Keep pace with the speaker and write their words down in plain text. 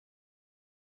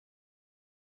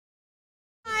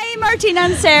Hi, Martina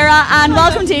and Sarah, and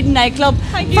welcome to Eden Nightclub.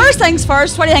 First things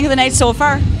first, what do you think of the night so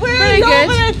far? Very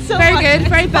good. Very good.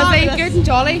 Very busy. Good and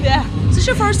jolly. Yeah. Is this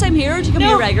your first time here, or do you come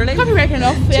here regularly? Come here regular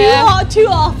enough. Yeah. Too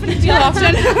often.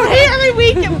 We're here every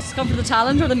week. Just come for the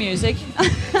talent or the music?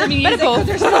 The music.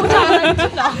 There's no talent.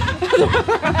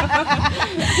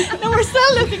 No, we're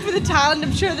still looking for the talent.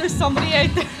 I'm sure there's somebody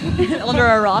out there. Under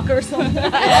a rock or something.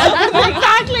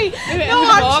 Exactly.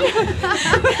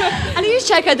 And you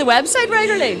check out the website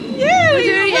regularly? Yeah, we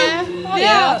do. Yeah. Oh,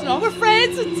 yeah. We're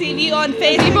friends with TV on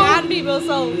Facebook and people,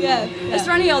 so yeah. Is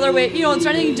there any other way, is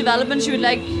there any developments you would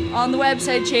like on the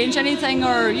website, change anything,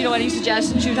 or any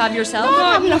suggestions you'd have yourself? No,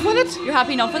 I'm happy enough with it. You're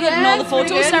happy enough with it, and all the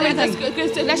photos and everything? It's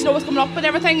good to let you know what's coming up and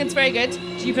everything. It's very good.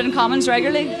 Do you put in comments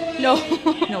regularly? No.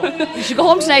 No. You should go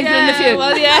home tonight and put in a few.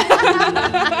 Well, yeah.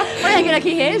 What do you think of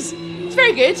Nicky Hayes? It's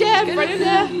very good, yeah. Brilliant,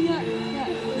 yeah.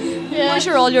 Where's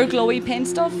all your glowy paint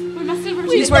stuff?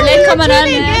 These were late coming in.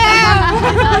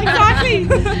 Yeah, exactly.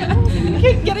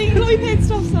 Keep getting glowy paint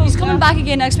stuff. So. He's coming back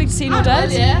again next week to see No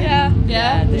Doubt.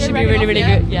 Yeah. They should be really, really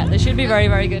good. Yeah, they should be very,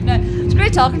 very good. Now, it's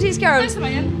great talking to you, Carol. Thanks a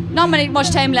million. Not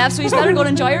much time left, so you better go and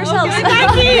enjoy yourselves. Okay,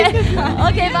 thank you.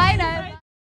 Okay, bye now.